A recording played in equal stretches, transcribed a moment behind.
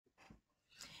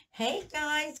Hey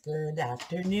guys, good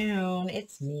afternoon.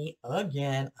 It's me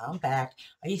again. I'm back.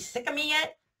 Are you sick of me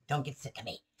yet? Don't get sick of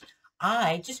me.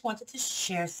 I just wanted to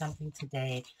share something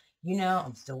today.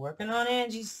 I'm still working on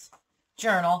Angie's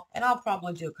journal, and I'll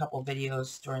probably do a couple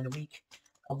videos during the week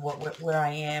of where I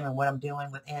am and what I'm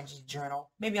doing with Angie's journal.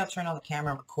 Maybe I'll turn on the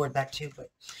camera and record that too. But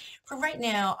for right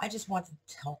now, I just wanted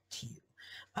to talk to you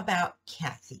about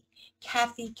Cathy.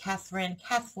 Cathy, Catherine,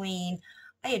 Kathleen.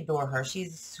 I adore her.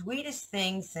 She's the sweetest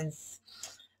thing since,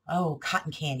 oh,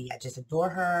 cotton candy. I just adore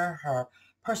her, her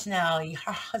personality.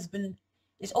 Her husband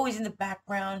is always in the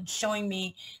background showing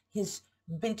me his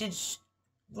vintage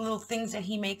little things that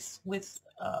he makes with,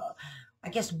 I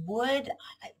guess, wood.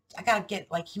 I gotta get,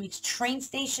 like, he makes train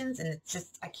stations, and it's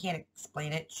just, I can't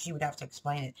explain it. She would have to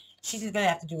explain it. She's gonna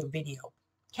have to do a video.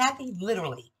 Cathy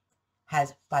literally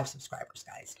has 5 subscribers,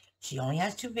 guys. She only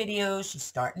has 2 videos. She's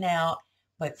starting out.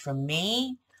 But for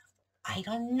me, I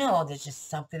don't know. There's just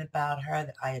something about her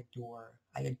that I adore.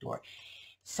 I adore.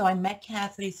 So I met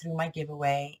Cathy through my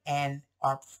giveaway, and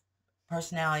our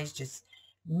personalities just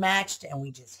matched, and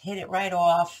we just hit it right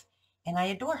off, and I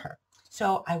adore her.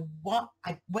 So I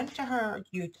went to her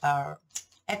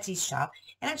Etsy shop,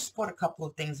 and I just bought a couple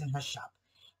of things in her shop,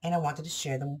 and I wanted to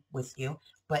share them with you.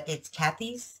 But it's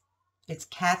Cathy's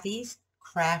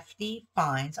Crafty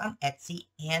Finds on Etsy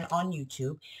and on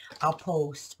YouTube. I'll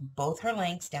post both her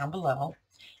links down below.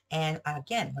 And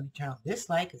again, let me turn on this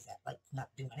light because that light's not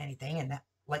doing anything, and that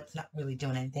light's not really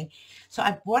doing anything. So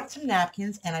I bought some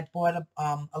napkins, and I bought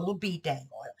a little bead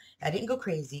dangle. I didn't go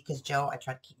crazy because, Joe, I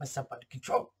tried to keep myself under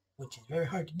control, which is very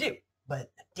hard to do,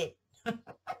 but I did.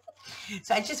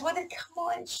 So I just wanted to come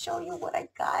on and show you what I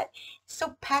got.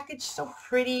 So packaged, so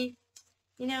pretty.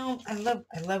 I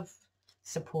love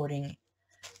supporting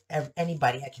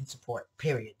anybody I can support,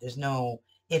 period. There's no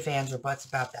ifs, ands, or buts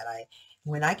about that.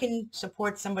 When I can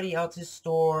support somebody else's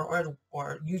store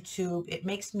or YouTube, it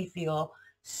makes me feel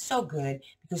so good,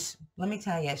 because let me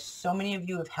tell you, so many of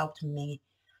you have helped me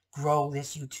grow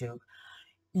this YouTube,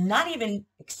 not even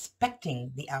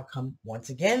expecting the outcome. Once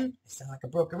again, I sound like a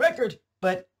broken record,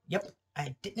 but yep,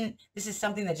 I didn't. This is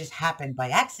something that just happened by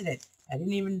accident. I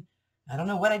don't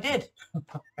know what I did.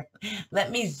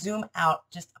 Let me zoom out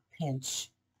just a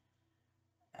pinch.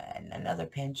 And another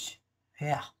pinch.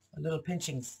 Yeah, little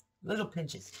pinches.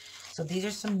 So these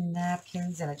are some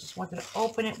napkins, and I just wanted to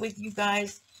open it with you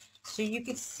guys so you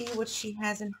could see what she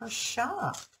has in her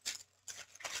shop.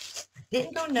 I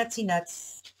didn't go nutsy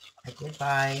nuts. I did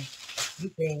buy a few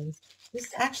things.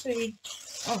 This actually,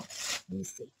 oh, let me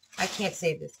see. I can't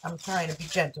say this. I'm trying to be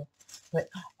gentle. But,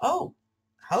 oh,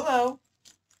 hello.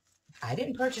 I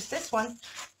didn't purchase this one.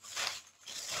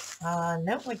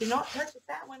 No, I did not purchase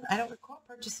that one. I don't recall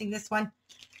purchasing this one,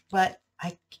 but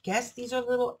I guess these are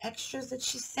little extras that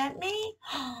she sent me.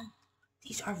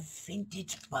 These are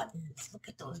vintage buttons. Look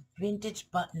at those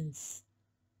vintage buttons.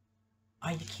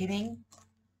 Are you kidding?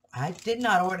 I did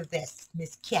not order this,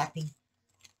 Miss Cathy.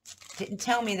 Didn't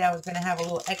tell me that I was going to have a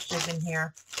little extras in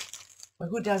here. But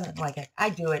who doesn't like it? I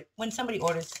do it. When somebody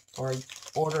orders or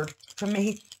ordered from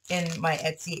me in my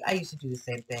Etsy, I used to do the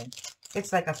same thing.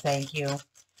 It's like a thank you.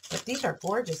 But these are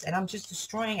gorgeous, and I'm just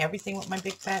destroying everything with my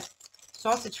big fat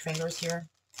sausage fingers here.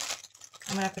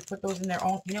 I'm going to have to put those in their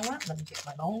own. You know what? Let me get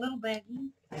my own little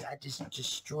baggie. I just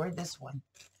destroyed this one.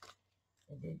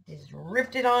 It just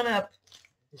ripped it on up.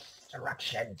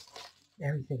 Destruction.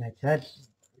 Everything I touch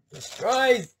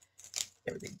destroys.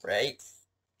 Everything breaks.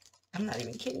 I'm not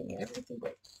even kidding you. Everything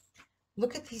breaks.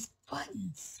 Look at these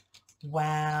buttons.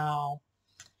 Wow.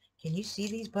 Can you see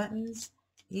these buttons?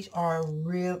 These are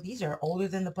older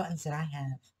than the buttons that I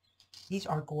have. These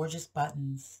are gorgeous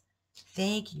buttons.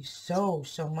 Thank you so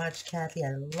much, Cathy.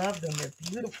 I love them. They're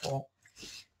beautiful.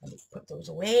 Let me put those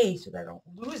away so that I don't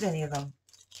lose any of them.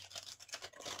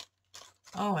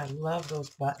 Oh, I love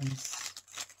those buttons.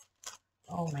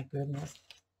 Oh my goodness.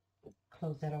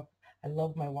 Close that up. I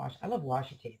love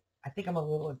washi tape. I think I'm a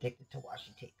little addicted to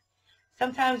washi tape.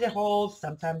 Sometimes it holds,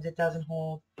 sometimes it doesn't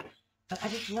hold. But I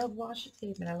just love washi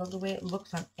tape, and I love the way it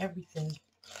looks on everything.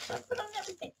 So I put on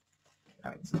everything.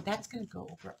 All right, so that's going to go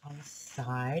over on the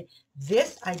side.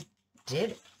 This I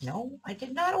did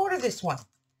not order this one.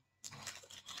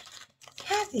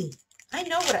 Cathy, I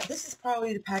know this is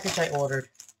probably the package I ordered.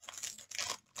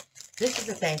 This is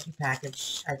a thank you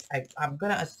package. I'm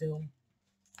going to assume.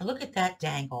 Look at that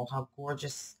dangle, how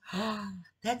gorgeous.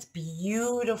 That's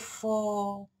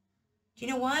beautiful. Do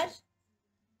you know what?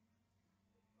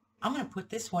 I'm going to put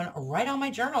this one right on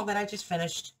my journal that I just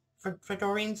finished for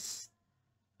Doreen's,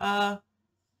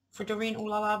 for Doreen Ooh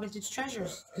La La Vintage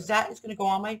Treasures, because that is going to go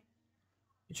on my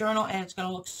journal, and it's going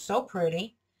to look so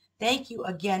pretty. Thank you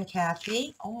again,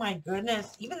 Cathy. Oh my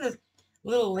goodness. Even this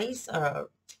little lace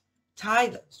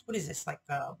tie, what is this, like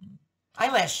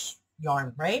eyelash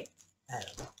yarn, right? I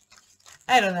don't know.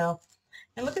 I don't know.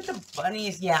 And look at the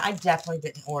bunnies. Yeah, I definitely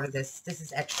didn't order this. This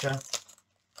is extra.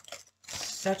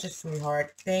 Such a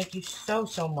sweetheart. Thank you so,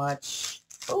 so much.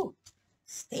 Oh,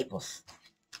 staples.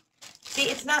 See,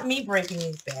 it's not me breaking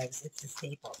these bags. It's the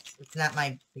staples. It's not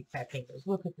my big fat fingers.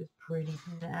 Look at this pretty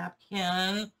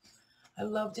napkin. I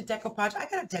love to decoupage. I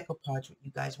got to decoupage with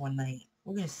you guys one night.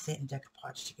 We're going to sit and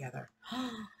decoupage together.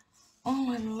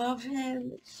 Oh, I love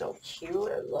him. It's so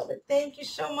cute. I love it. Thank you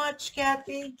so much,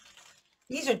 Cathy.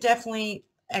 These are definitely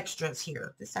extras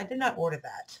here. I did not order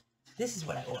that. This is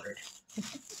what I ordered.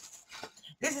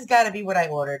 This has got to be what I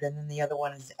ordered, and then the other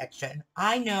one is extra. And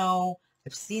I know,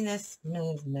 I've seen this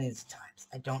millions and millions of times.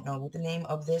 I don't know what the name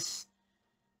of this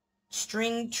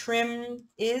string trim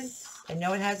is. I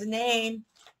know it has a name,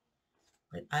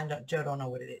 but Joe don't know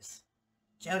what it is.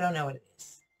 Joe don't know what it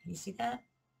is. Can you see that?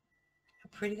 How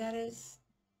pretty that is?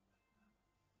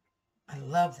 I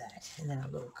love that. And then a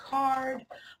little card,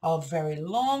 a very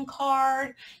long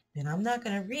card that I'm not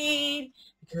going to read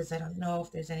because I don't know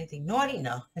if there's anything naughty.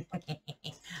 No.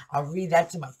 I'll read that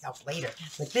to myself later.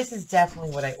 But this is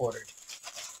definitely what I ordered.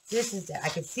 This is, I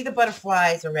can see the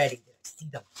butterflies already. I see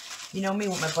them. You know me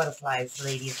with my butterflies,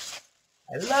 ladies.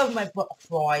 I love my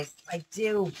butterflies. I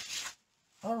do.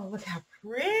 Oh, look how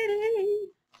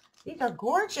pretty. These are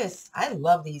gorgeous. I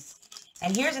love these.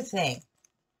 And here's the thing.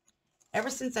 Ever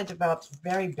since I developed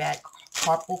very bad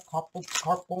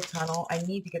carpal tunnel, I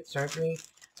need to get surgery.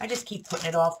 I just keep putting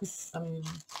it off because I'm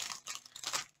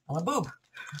a boob.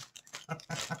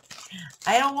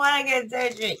 I don't want to get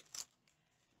surgery.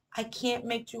 I can't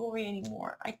make jewelry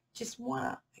anymore. I just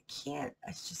want to.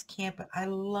 I just can't. But I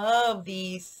love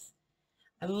these.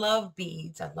 I love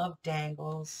beads. I love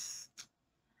dangles.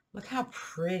 Look how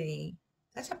pretty.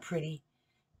 That's a pretty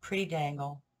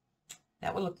dangle.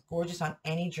 That would look gorgeous on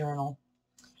any journal.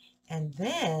 And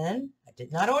then, I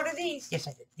did not order these. Yes,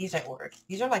 I did. These I ordered.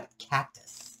 These are like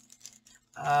cactus.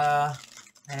 And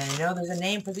I know there's a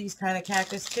name for these kind of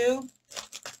cactus too.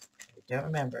 I don't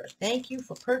remember. Thank you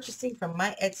for purchasing from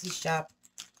my Etsy shop.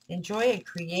 Enjoy and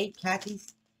create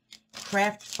Cathy's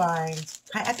craft finds.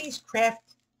 Cathy's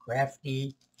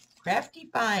crafty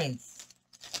finds.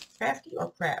 Crafty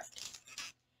or craft?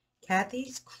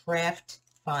 Cathy's craft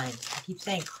finds. I keep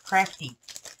saying crafty.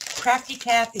 Crafty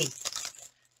Cathy.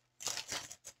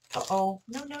 Uh-oh.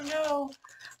 No, no, no.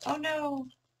 Oh, no.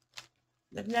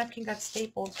 The napkin got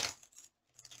stapled.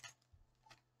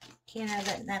 Can't have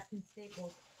that napkin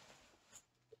stapled.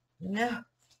 No.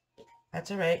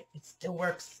 That's all right. It still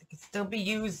works. It can still be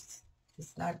used.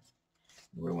 It's not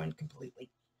ruined completely.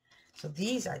 So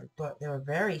these, I thought they were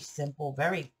very simple,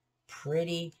 very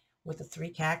pretty with the 3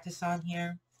 cactus on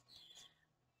here.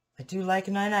 I do like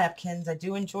my napkins. I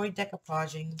do enjoy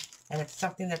decoupaging, and it's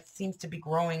something that seems to be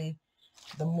growing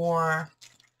the more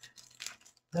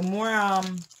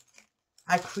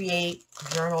I create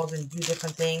journals and do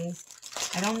different things.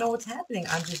 I don't know what's happening.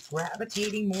 I'm just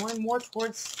gravitating more and more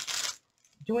towards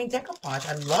doing decoupage.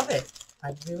 I love it.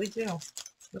 I really do.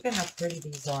 Look at how pretty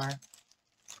these are.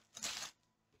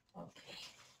 Okay.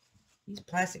 These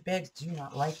plastic bags do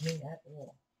not like me at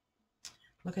all.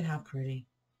 Look at how pretty.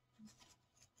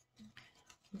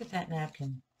 Look at that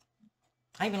napkin.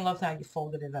 I even love how you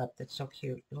folded it up. That's so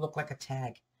cute. It looked like a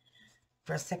tag.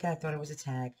 For a second, I thought it was a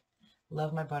tag.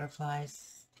 Love my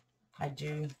butterflies. I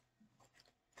do.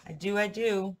 I do, I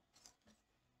do.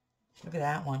 Look at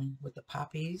that one with the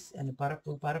poppies and the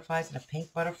blue butterflies and a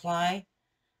pink butterfly.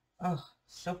 Oh,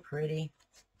 so pretty.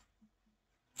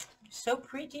 So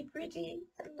pretty, pretty.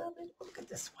 I love it. Look at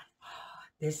this one.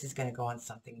 This is going to go on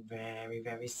something very,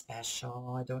 very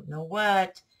special. I don't know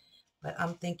what, but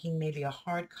I'm thinking maybe a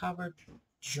hardcover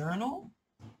journal.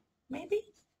 Maybe?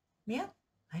 Yeah,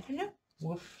 I don't know.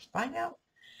 We'll find out.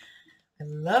 I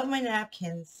love my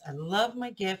napkins. I love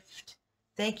my gift.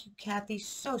 Thank you, Cathy,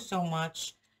 so, so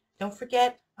much. Don't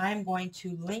forget, I'm going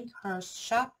to link her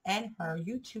shop and her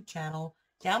YouTube channel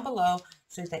down below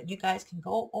so that you guys can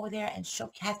go over there and show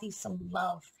Cathy some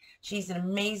love. She's an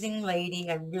amazing lady.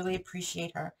 I really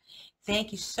appreciate her.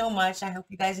 Thank you so much. I hope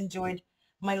you guys enjoyed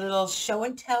my little show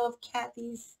and tell of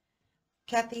Cathy's,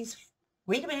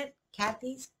 wait a minute,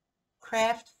 Cathy's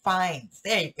Craft Finds.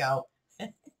 There you go.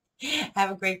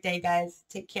 Have a great day, guys.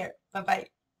 Take care. Bye-bye.